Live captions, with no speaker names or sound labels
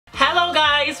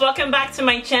guys, welcome back to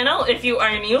my channel. If you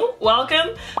are new,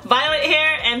 welcome. Violet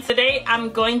here, and today I'm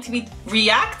going to be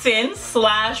reacting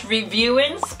 /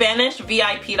 reviewing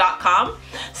SpanishVIP.com.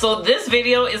 So this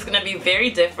video is going to be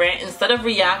very different. Instead of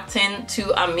reacting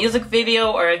to a music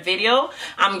video or a video,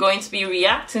 I'm going to be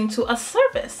reacting to a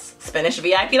service,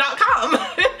 SpanishVIP.com.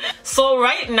 So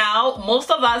right now, most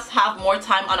of us have more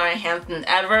time on our hands than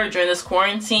ever during this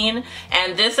quarantine,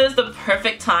 and this is the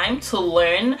perfect time to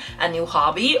learn a new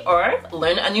hobby or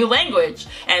learn a new language.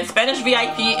 And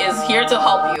SpanishVIP is here to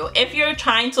help you. If you're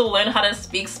trying to learn how to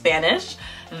speak Spanish,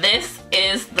 this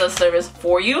is the service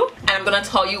for you, and I'm gonna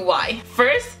tell you why.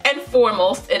 First and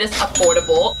foremost, it is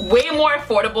affordable. Way more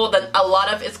affordable than a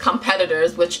lot of its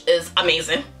competitors, which is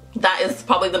amazing. That is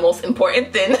probably the most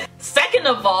important thing. Second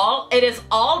of all, it is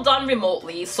all done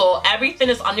remotely, so everything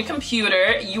is on your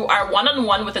computer. You are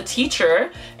one-on-one with a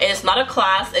teacher. It is not a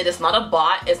class, it is not a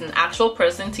bot, it's an actual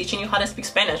person teaching you how to speak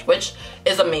Spanish, which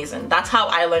is amazing. That's how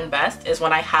I learn best, is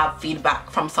when I have feedback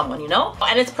from someone, you know?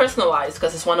 And it's personalized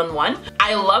because it's one-on-one.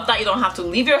 I love that you don't have to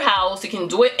leave your house. You can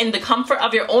do it in the comfort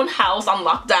of your own house on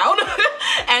lockdown,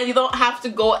 and you don't have to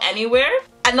go anywhere.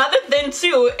 Another thing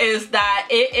too is that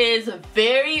it is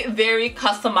very, very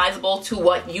customizable to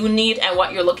what you need and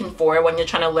what you're looking for when you're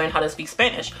trying to learn how to speak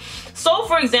Spanish. So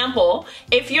for example,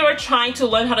 if you're trying to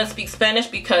learn how to speak Spanish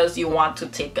because you want to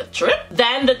take a trip,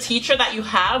 then the teacher that you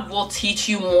have will teach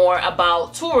you more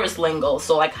about tourist lingo,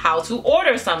 so like how to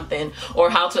order something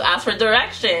or how to ask for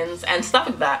directions and stuff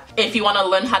like that. If you want to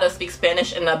learn how to speak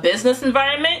Spanish in a business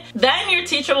environment, then your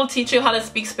teacher will teach you how to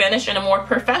speak Spanish in a more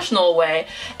professional way.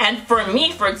 And for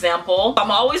me, for example, I'm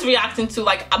always reacting to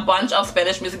like a bunch of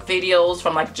Spanish music videos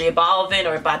from like J Balvin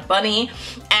or Bad Bunny,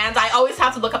 and I always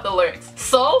have to look up the lyrics.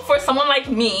 So for someone like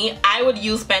me, I would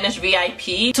use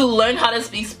SpanishVIP to learn how to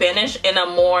speak Spanish in a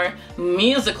more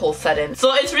musical setting.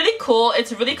 So it's really cool,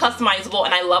 it's really customizable,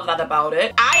 and I love that about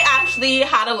it. I actually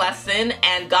had a lesson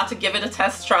and got to give it a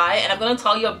test try, and I'm gonna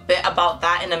tell you a bit about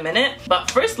that in a minute.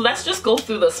 But first, let's just go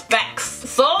through the specs.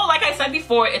 So like I said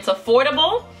before, it's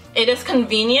affordable. It is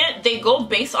convenient. They go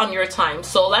based on your time.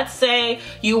 So let's say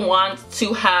you want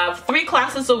to have 3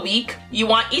 classes a week. You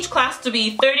want each class to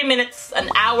be 30 minutes, an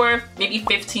hour, maybe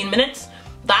 15 minutes.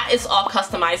 That is all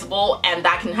customizable, and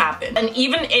that can happen. And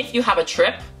even if you have a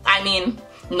trip, I mean,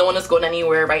 no one is going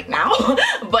anywhere right now,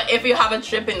 but if you have a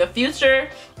trip in the future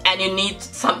and you need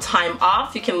some time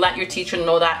off, you can let your teacher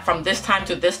know that from this time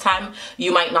to this time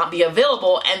you might not be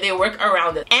available, and they work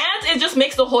around it. And it just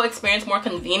makes the whole experience more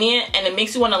convenient, and it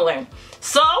makes you want to learn.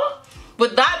 So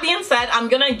with that being said, I'm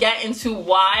gonna get into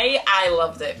why I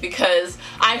loved it, because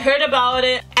I heard about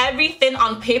it. Everything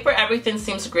on paper, everything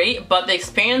seems great, but the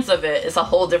experience of it is a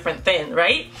whole different thing,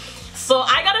 right? So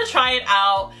I gotta try it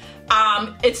out.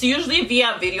 It's usually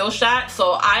via video chat,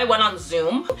 so I went on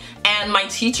Zoom, and my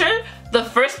teacher, the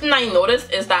first thing I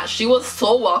noticed is that she was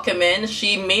so welcoming.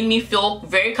 She made me feel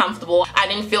very comfortable. I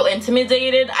didn't feel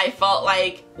intimidated. I felt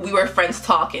like we were friends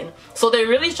talking. So they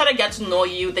really try to get to know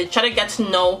you. They try to get to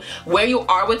know where you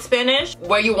are with Spanish,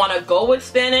 where you want to go with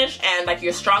Spanish, and like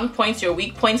your strong points, your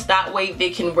weak points. That way they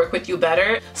can work with you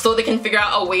better, so they can figure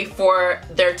out a way for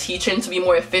their teaching to be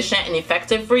more efficient and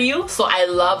effective for you. So I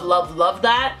love, love, love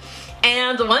that.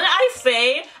 And when I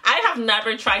say I have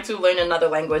never tried to learn another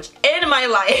language in my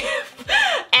life,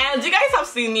 and you guys have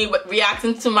seen me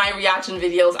reacting to my reaction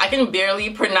videos, I can barely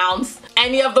pronounce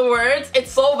any of the words.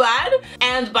 It's so bad.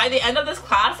 And by the end of this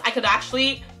class, I could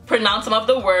actually pronounce some of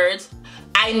the words.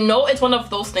 I know it's one of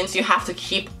those things you have to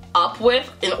keep up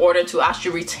with in order to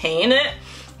actually retain it,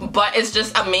 but it's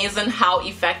just amazing how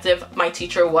effective my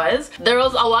teacher was. There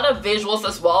was a lot of visuals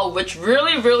as well, which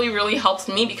really helps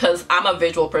me because I'm a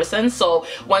visual person. So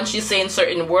when she's saying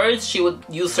certain words, she would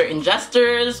use certain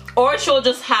gestures, or she'll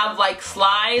just have like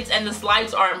slides, and the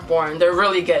slides aren't boring, they're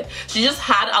really good. She just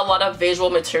had a lot of visual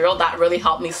material that really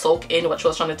helped me soak in what she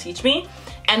was trying to teach me.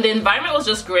 And the environment was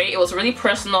just great. It was really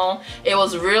personal, it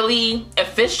was really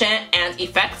efficient and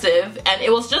effective, and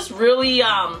it was just really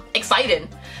exciting.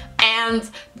 And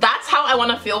that's how I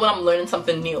want to feel when I'm learning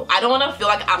something new. I don't want to feel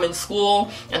like I'm in school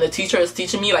and the teacher is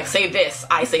teaching me like, say this,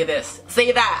 I say this,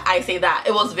 say that, I say that.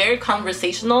 It was very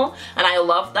conversational, and I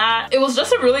love that. It was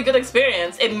just a really good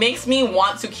experience. It makes me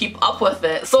want to keep up with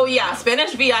it. So yeah,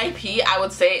 SpanishVIP, I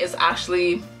would say, is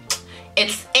actually,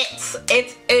 it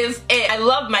is it. I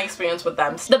love my experience with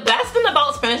them. The best thing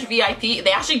about SpanishVIP,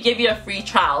 they actually give you a free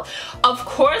trial. Of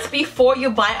course, before you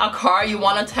buy a car, you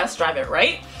want to test drive it,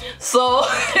 right? So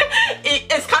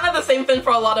it's kind of the same thing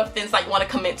for a lot of things that you want to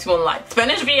commit to in life.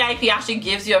 Spanish VIP actually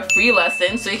gives you a free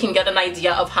lesson so you can get an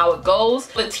idea of how it goes.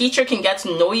 The teacher can get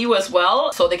to know you as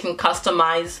well, so they can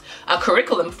customize a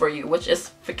curriculum for you, which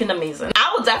is freaking amazing.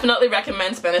 I would definitely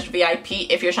recommend Spanish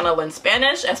VIP if you're trying to learn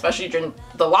Spanish, especially during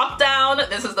the lockdown.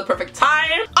 This is the perfect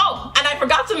time. Oh, and I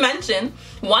forgot to mention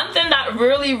one thing that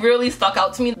really stuck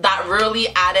out to me, that really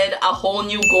added a whole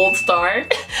new gold star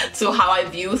to how I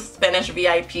view Spanish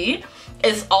VIP,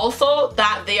 is also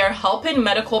that they are helping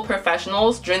medical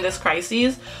professionals during this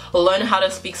crisis learn how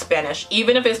to speak Spanish.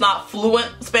 Even if it's not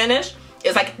fluent Spanish,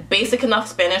 it's like basic enough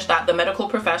Spanish that the medical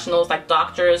professionals like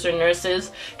doctors or nurses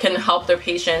can help their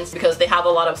patients, because they have a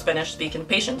lot of Spanish speaking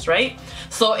patients, right?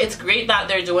 So it's great that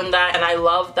they're doing that, and I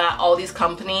love that all these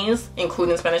companies,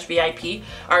 including Spanish VIP,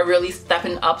 are really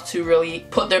stepping up to really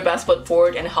put their best foot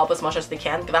forward and help as much as they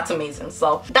can. That's amazing.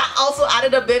 So that also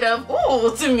added a bit of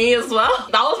ooh to me as well.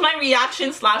 That was my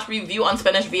reaction / review on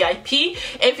Spanish VIP.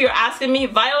 If you're asking me,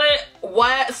 Violet,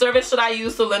 what service should I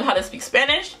use to learn how to speak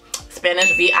Spanish?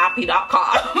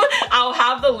 SpanishVIP.com. I'll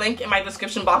have the link in my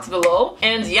description box below.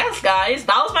 And yes guys,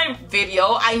 that was my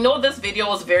video. I know this video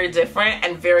was very different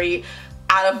and very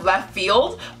out of left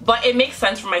field, but it makes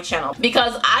sense for my channel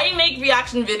because I make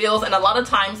reaction videos, and a lot of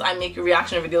times I make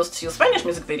reaction videos to Spanish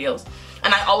music videos,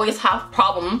 and I always have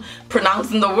problem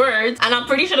pronouncing the words. And I'm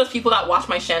pretty sure there's people that watch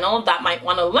my channel that might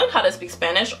want to learn how to speak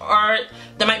Spanish, or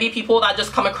there might be people that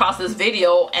just come across this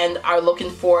video and are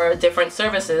looking for different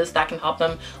services that can help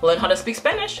them learn how to speak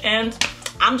Spanish. And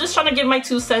I'm just trying to give my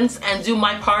 2 cents and do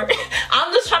my part.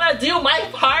 I'm just trying to do my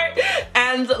part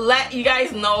and let you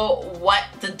guys know what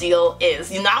the deal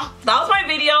is, you know? That was my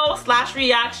video /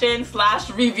 reaction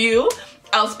 / review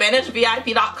of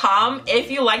SpanishVIP.com.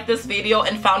 If you liked this video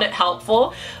and found it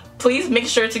helpful, please make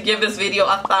sure to give this video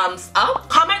a thumbs up.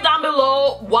 Comment down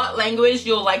below what language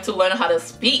you'd like to learn how to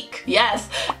speak. Yes,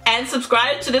 and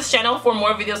subscribe to this channel for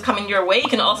more videos coming your way. You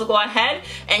can also go ahead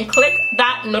and click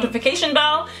that notification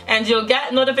bell, and you'll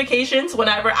get notifications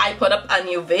whenever I put up a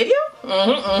new video.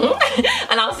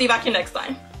 And I'll see you back here next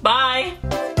time. Bye.